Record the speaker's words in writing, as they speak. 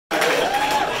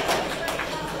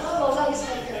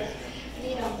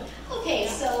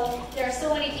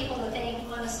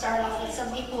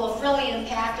who have really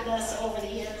impacted us over the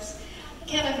years.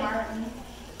 Kevin Martin,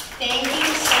 thank you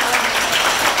so much.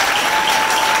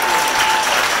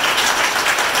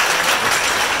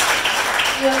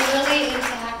 You have really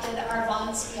impacted our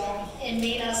bond Spiel and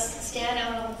made us stand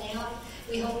out on the map.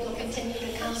 We hope you'll continue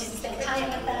to come and spend time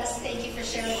with us. Thank you for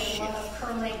sharing your love of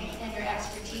curling and your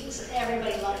expertise.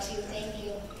 Everybody loves you. Thank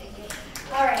you. Thank you.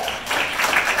 All right.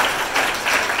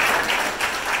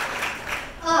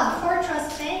 Core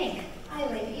Trust Bank. Hi,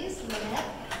 ladies. Lynette.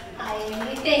 Hi,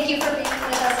 Amy. Thank you for being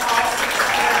with us all 6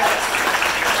 years.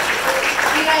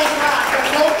 You guys rock. The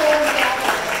local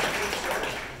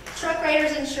Truck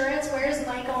Riders Insurance, where's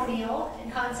Mike O'Neill?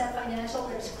 And Concept Financial,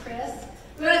 there's Chris.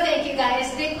 We want to thank you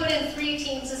guys. They put in 3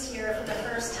 teams this year for the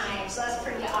first time, so that's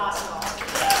pretty awesome.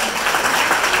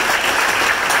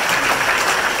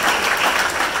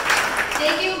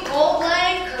 Thank you,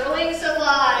 Goldline Curling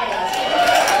Supplies.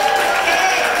 Okay.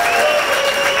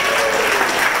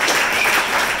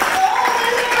 Oh,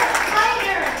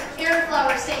 Aaron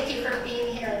Flowers, thank you for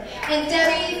being here. And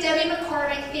Debbie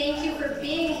McCormick, thank you for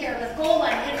being here with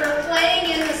Goldline and for playing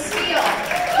in the Spiel.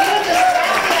 You just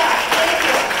wrapped it up. Thank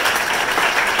you.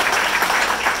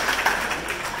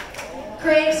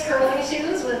 Craig's Curling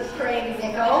Shoes with Craig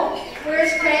Nico.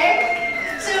 Where's Craig?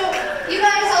 So, you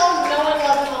guys all know and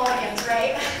love the Mulligans,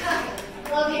 right?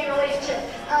 Love-hate relationship.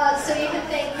 So you can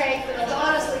thank Craig for those.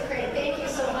 Honestly, Craig, thank you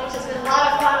so much. It's been a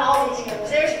lot of fun all these years.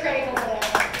 There's Craig over there.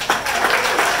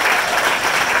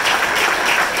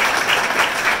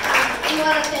 We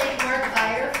want to thank Mark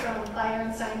Beyer from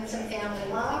Beyer & Simons and Family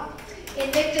Law.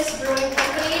 Invictus Brewing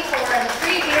Company for a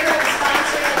free beer and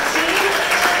sponsoring the team.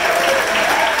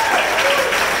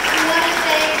 We want to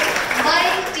thank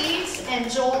Mike Dietz and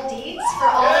Joel Dietz for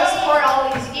all their support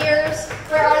all these years.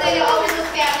 Where are they? They always look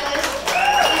fabulous.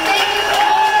 And thank you for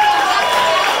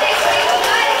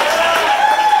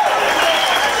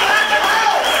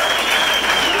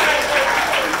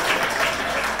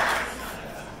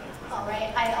all right.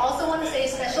 I also want to say a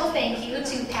special thank you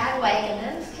to Pat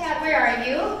Wagaman. Pat, where are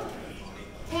you?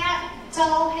 Pat,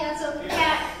 tall, handsome,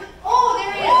 Pat. Oh,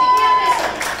 there he is. You can't miss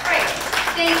him. Great.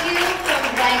 Thank you from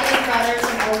Wagaman Brothers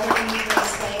and Overview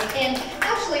Raceway. And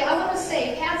actually, I want to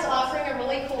say, Pat's offering a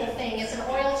really cool thing. It's an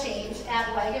oil change at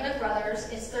Wagaman Brothers.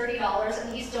 It's $30,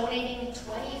 and he's donating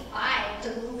 $25 to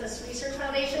the Lupus Research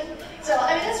Foundation. So,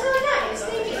 I mean, that's really nice.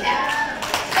 Thank you, Pat.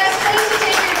 Best place to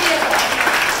take your vehicle.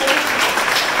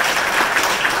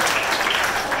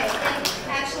 Okay, and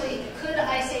actually, could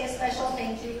I say a special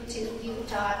thank you to you,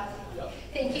 Todd?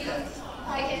 Thank you.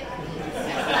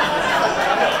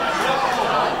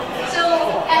 So,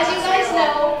 as you guys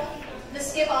know, the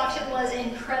skip auction was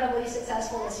incredibly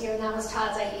successful this year, and that was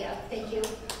Todd's idea. Thank you.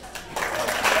 Thank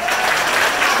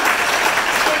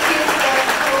you for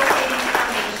co-creating the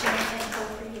foundation and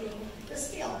co-creating the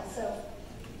Spiel. So,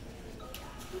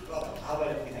 well, how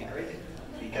about if we thank Regan?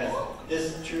 Because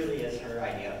this truly is her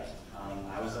idea.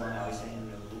 I was the one always saying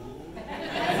no.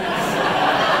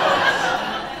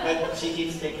 But she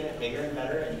keeps taking it bigger and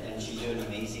better, and she's doing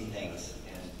amazing things.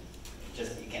 And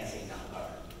just, you can't say enough about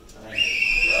her. So thank you.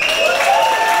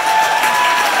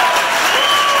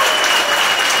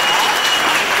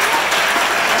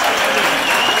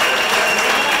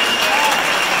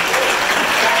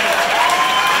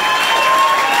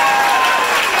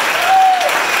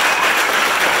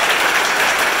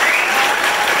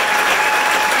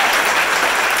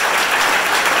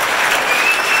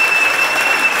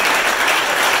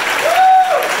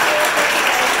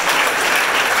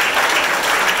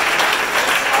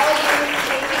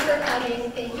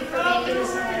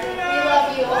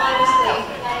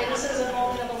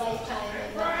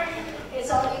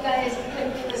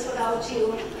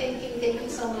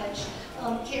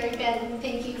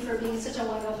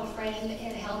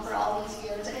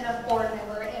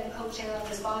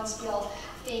 Spiel.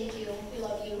 Thank you. We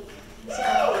love you.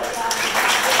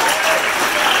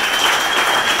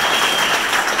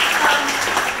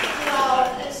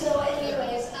 So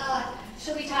anyways,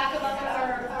 should we talk about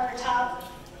our top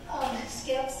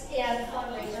skips and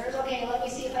fundraisers? Okay, let me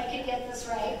see if I can get this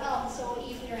right. So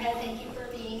Eve in your head, thank you for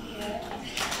being here.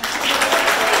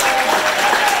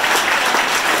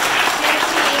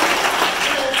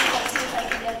 Let's see if I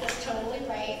can get this totally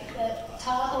right. The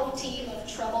Tahoe team of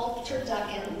Trouble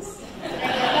Turduckins. Did I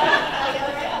get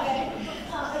that? Okay.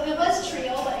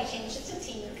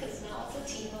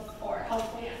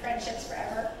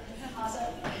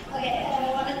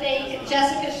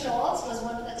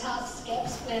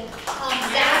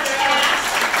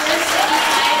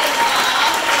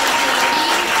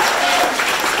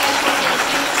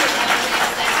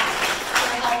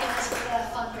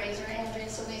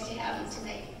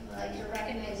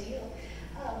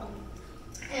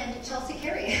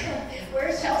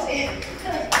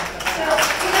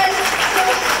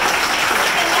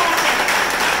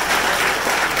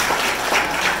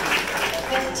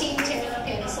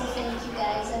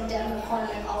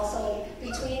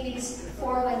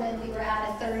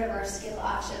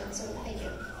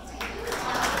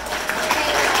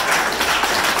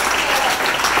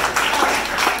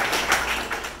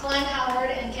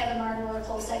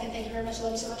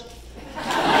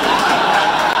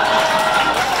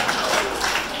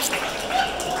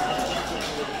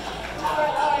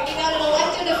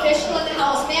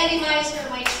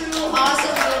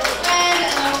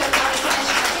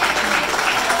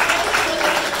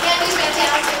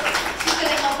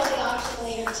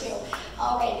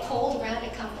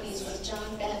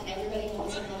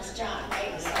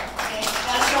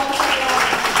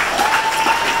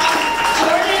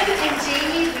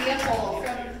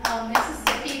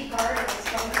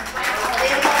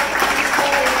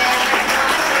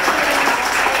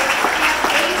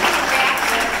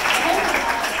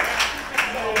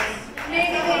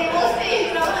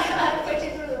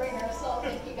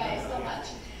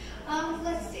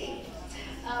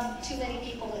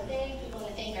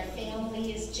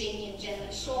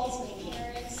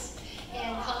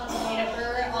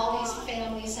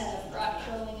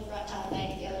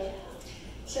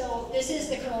 is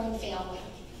the curling family.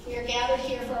 We are gathered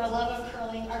here for our love of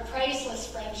curling, our priceless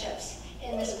friendships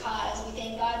in this cause. We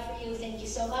thank God for you. Thank you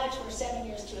so much. We're 7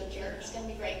 years to a cure. It's going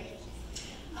to be great.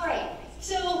 All right,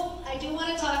 so I do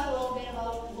want to talk a little bit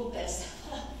about lupus.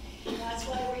 That's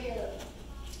why we're here.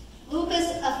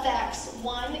 Lupus affects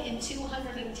 1 in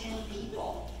 210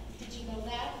 people. Did you know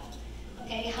that?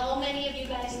 Okay, how many of you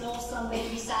guys know somebody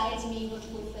besides me with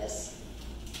lupus?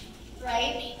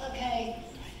 Right? Okay.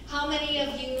 How many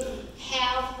of you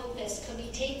have lupus? Could we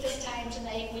take this time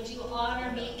tonight? Would you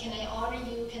honor me? Can I honor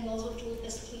you? Can those with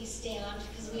lupus please stand?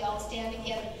 Because we all stand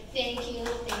together. Thank you. Thank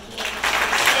you. Thank you.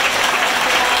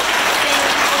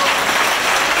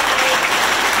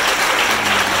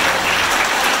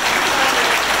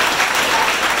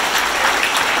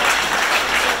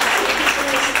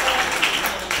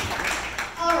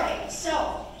 All right,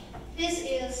 so this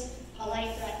is a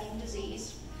life-threatening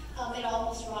disease. It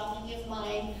almost robbed me of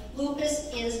mine.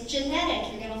 Lupus is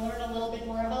genetic. You're going to learn a little bit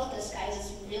more about this, guys.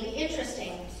 It's really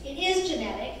interesting. It is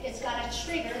genetic. It's got a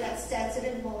trigger that sets it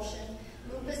in motion.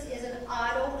 Lupus is an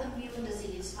autoimmune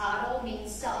disease. Auto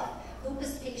means self.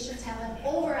 Lupus patients have an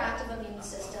overactive immune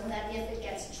system that if it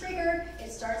gets triggered,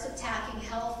 it starts attacking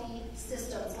healthy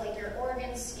systems like your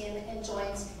organs, skin, and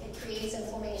joints. It creates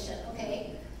inflammation,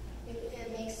 okay?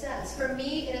 It makes sense. For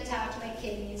me, it attacked my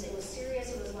kidneys. It was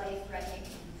serious. It was life-threatening.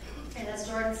 And as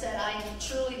Jordan said, I am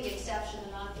truly the exception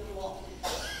and not the rule.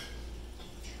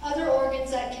 Other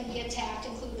organs that can be attacked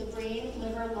include the brain,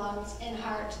 liver, lungs, and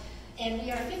heart. And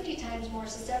we are 50 times more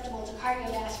susceptible to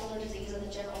cardiovascular disease than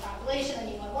the general population. I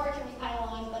mean, one more can we pile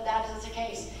on, but that is the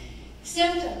case.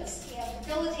 Symptoms. We have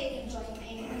debilitating joint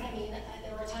pain. I mean,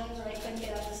 there were times where I couldn't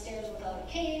get up the stairs without a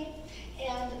cane.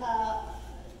 And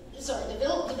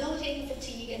debilitating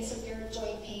fatigue and severe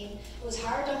joint pain. It was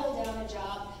hard to hold down a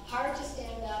job, hard to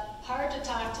stand up, hard to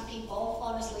talk to people,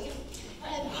 honestly,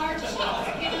 and hard to shout,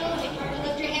 like hard to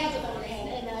lift your hands above your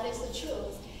head, and that is the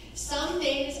truth. Some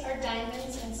days are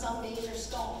diamonds and some days are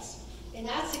stones, and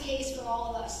that's the case for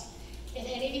all of us. If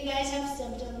any of you guys have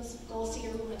symptoms, go see a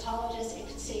rheumatologist. It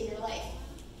could save your life.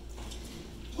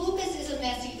 Lupus is a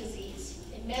messy disease.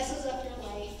 It messes up your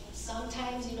life.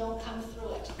 Sometimes you don't come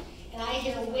through it. And I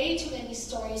hear way too many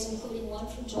stories, including one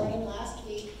from Jordan last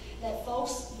week, that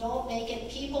folks don't make it.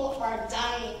 People are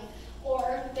dying,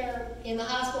 or they're in the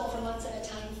hospital for months at a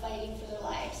time fighting for their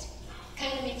lives.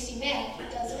 Kind of makes you mad,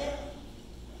 doesn't it?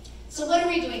 So what are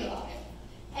we doing about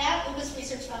it? At Lupus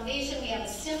Research Foundation, we have a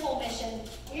simple mission.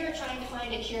 We are trying to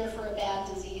find a cure for a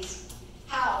bad disease.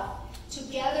 How?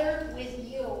 Together with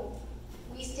you,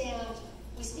 we stand.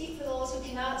 We speak for those who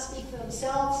cannot speak for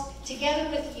themselves. Together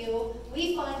with you,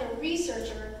 we find a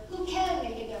researcher who can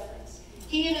make a difference.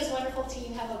 He and his wonderful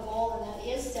team have a goal, and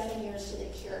that is 7 years to the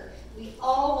cure. We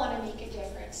all want to make a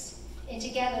difference, and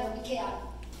together we can.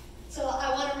 So I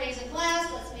want to raise a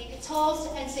glass, let's make a toast,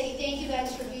 and say thank you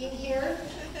guys for being here,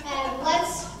 and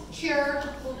let's cure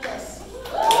lupus.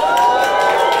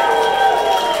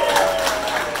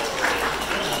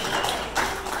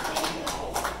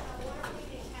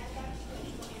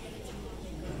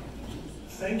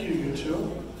 Thank you, you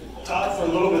two. Todd, for a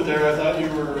little bit there, I thought you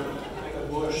were a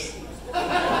bush.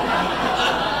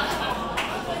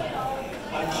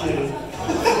 I'm kidding.